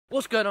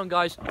What's going on,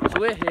 guys?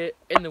 So we're here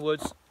in the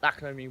woods. That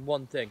can only mean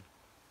one thing.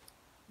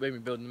 We're going to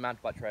be building the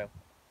MTB TRAIL.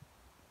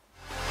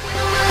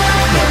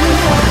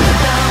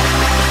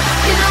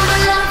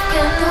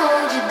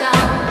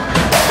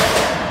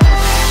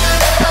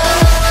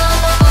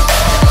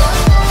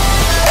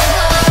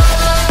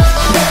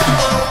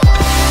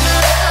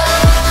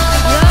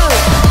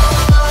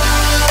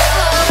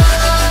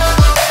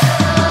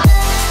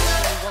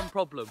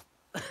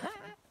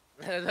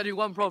 There's only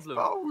one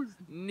problem.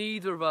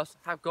 Neither of us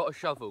have got a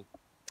shovel.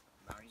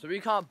 So we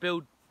can't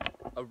build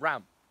a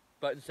ramp,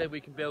 but instead we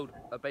can build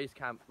a base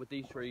camp with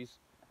these trees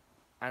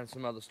and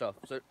some other stuff.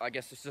 So I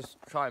guess let's just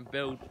try and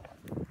build.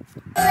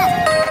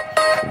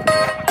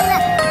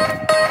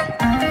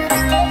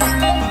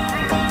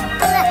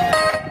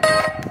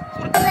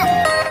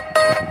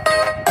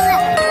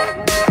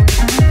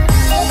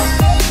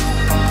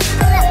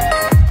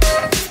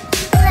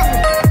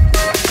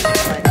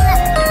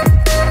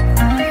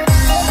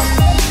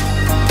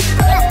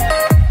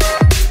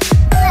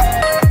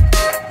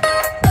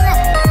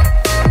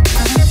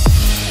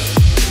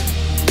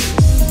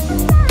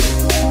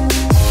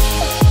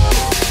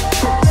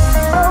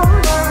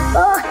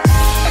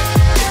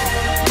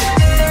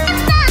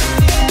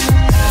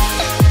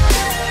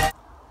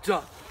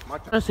 I'm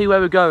trying to see where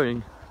we're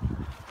going,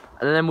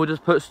 and then we'll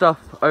just put stuff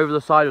over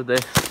the side of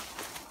this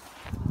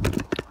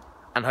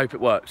and hope it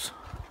works.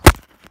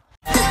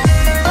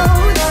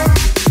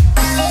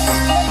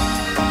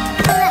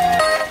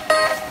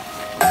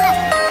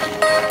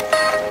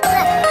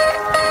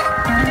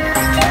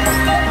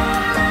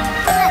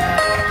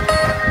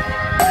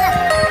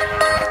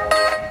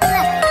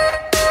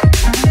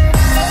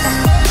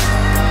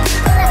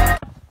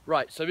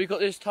 Right, so we've got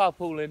this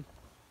tarpaulin.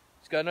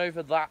 It's going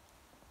over that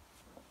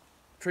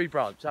tree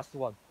branch, that's the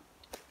one.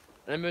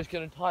 And then we're just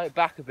going to tie it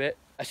back a bit.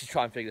 Let's just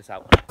try and figure this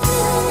out.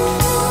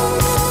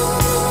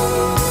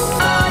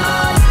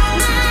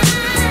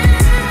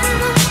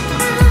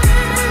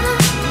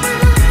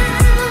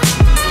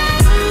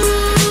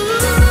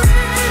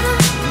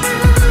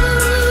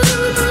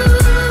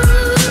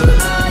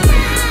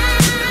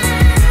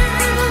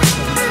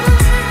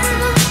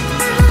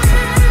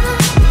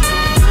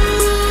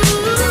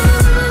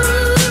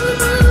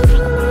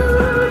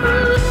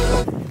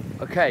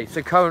 Okay,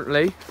 so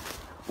currently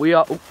we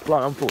are,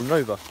 I'm falling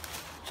over.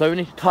 So we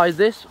need to tie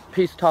this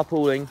piece of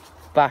tarpaulin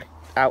back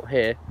out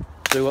here.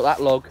 So we've got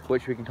that log,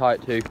 which we can tie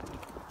it to.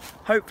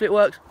 Hopefully it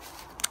works.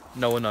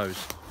 No one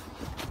knows.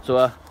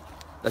 So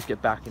let's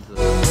get back into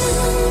this.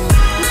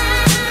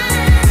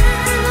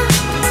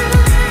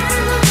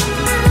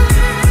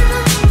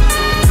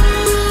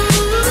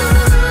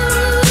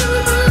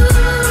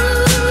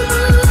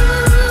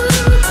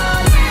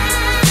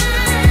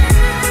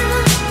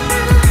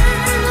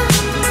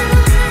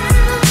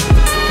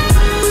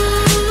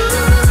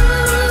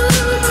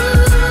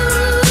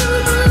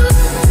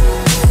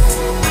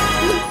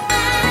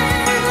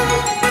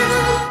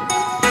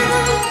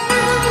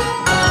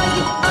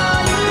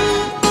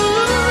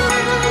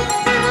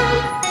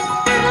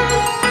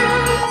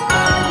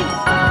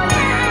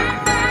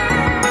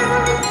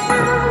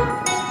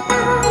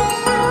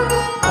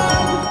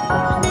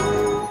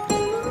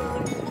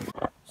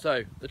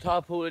 So the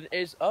tarpaulin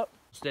is up,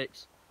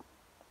 sticks.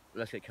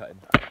 Let's get cutting.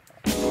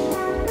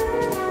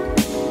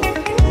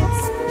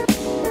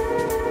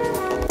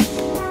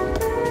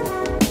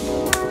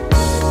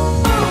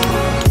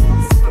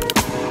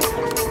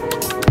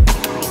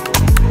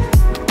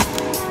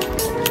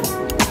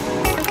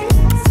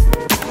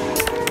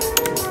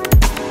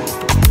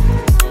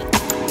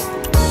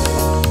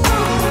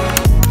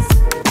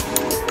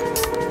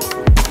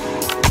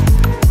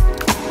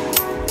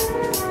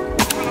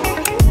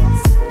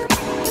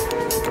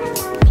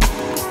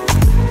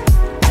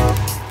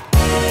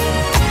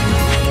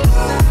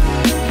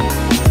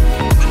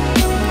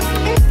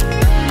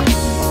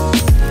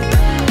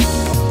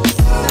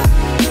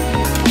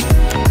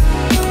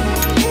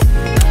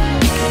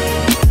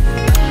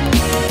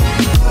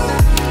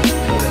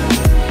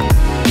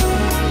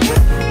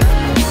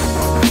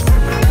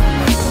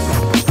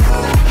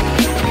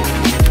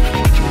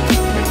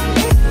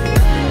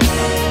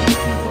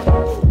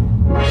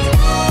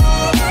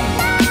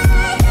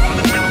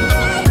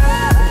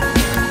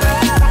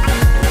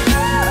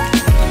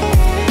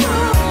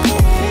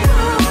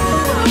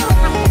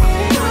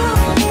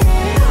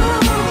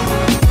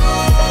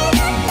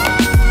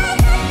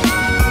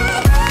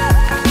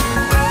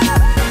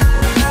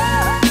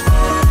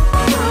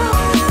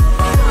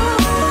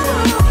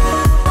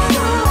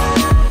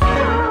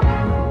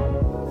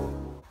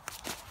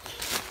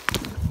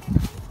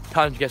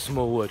 Time to get some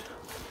more wood.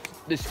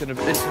 This is gonna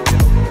be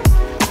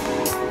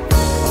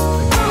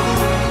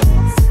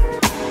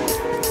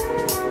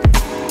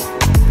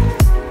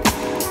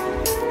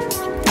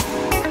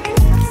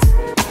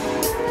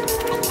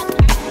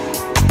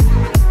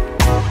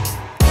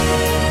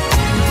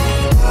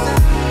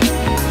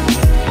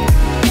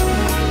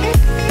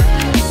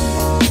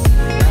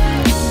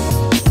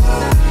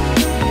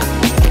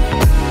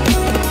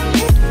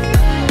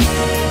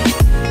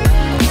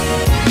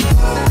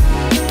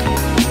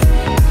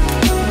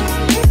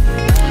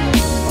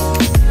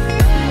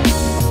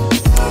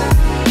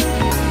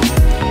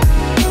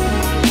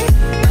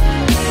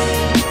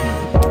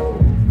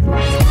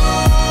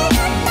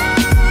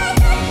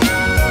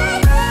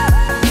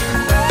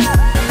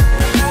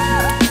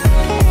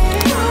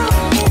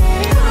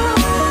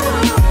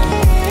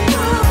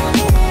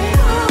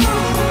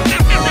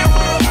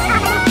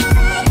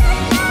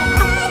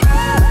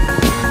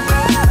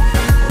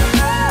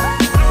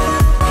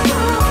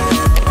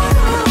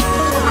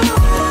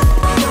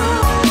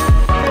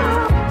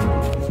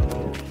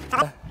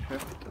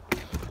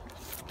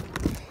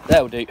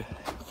do.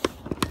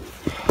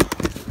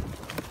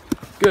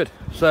 Good,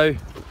 so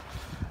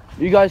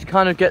you guys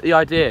kind of get the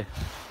idea.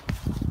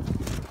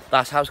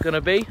 That's how it's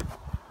gonna be.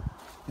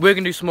 We're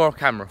gonna do some more off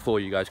camera for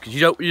you guys, because you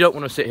don't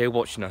want to sit here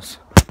watching us.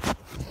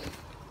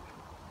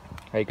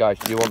 Hey guys,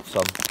 do you want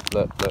some?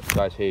 Look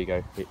guys, here you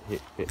go. Here.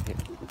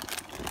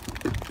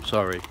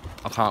 Sorry,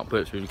 I can't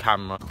put it through the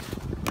camera.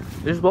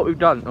 This is what we've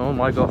done. Oh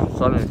my gosh, the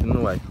sun is in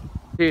the way.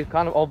 It's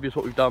kind of obvious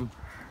what we've done.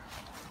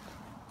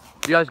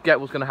 You guys get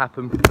what's gonna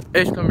happen.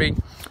 It's gonna be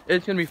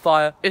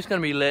fire, it's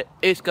gonna be lit,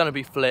 it's gonna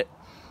be flit.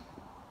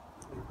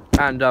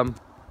 And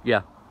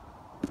yeah.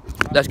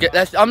 I'm just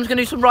gonna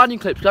do some riding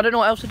clips because I don't know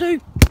what else to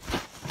do.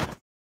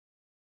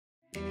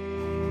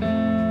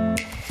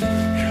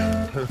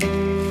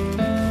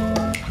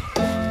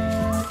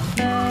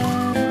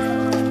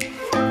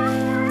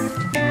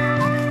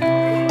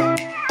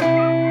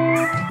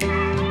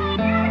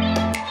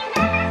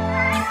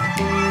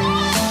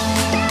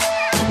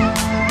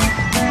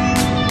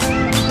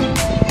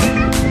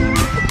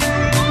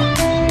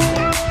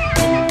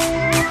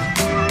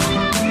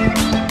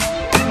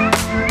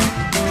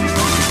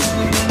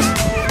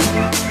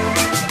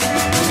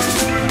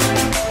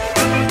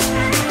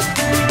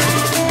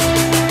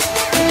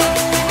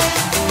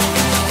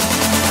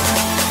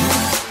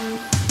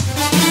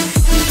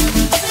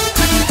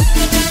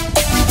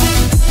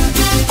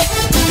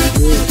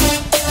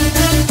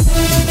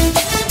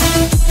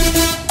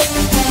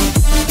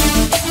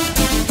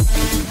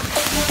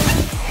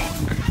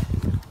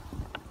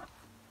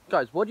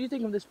 Guys, what do you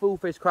think of this full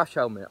face crash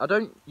helmet? I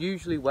don't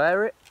usually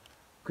wear it,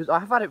 because I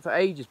have had it for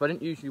ages, but I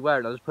didn't usually wear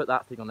it. I just put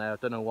that thing on there, I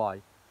don't know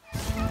why.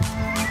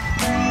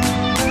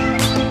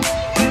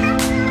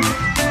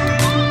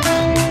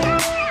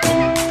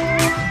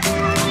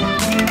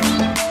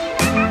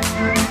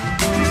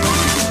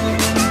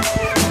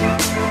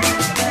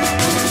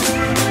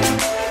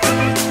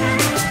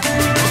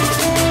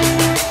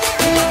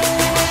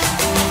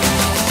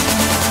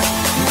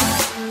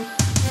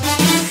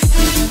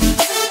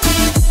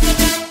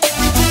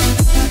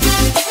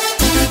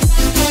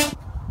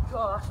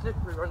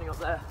 Running up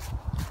there.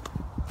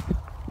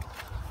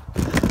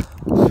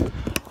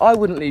 I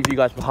wouldn't leave you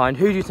guys behind.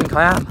 Who do you think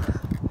I am?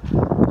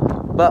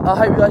 But I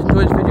hope you guys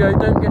enjoyed this video.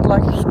 Don't forget to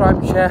like, subscribe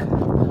and share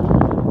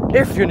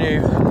if you're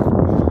new.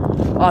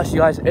 I'll see you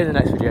guys in the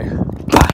next video.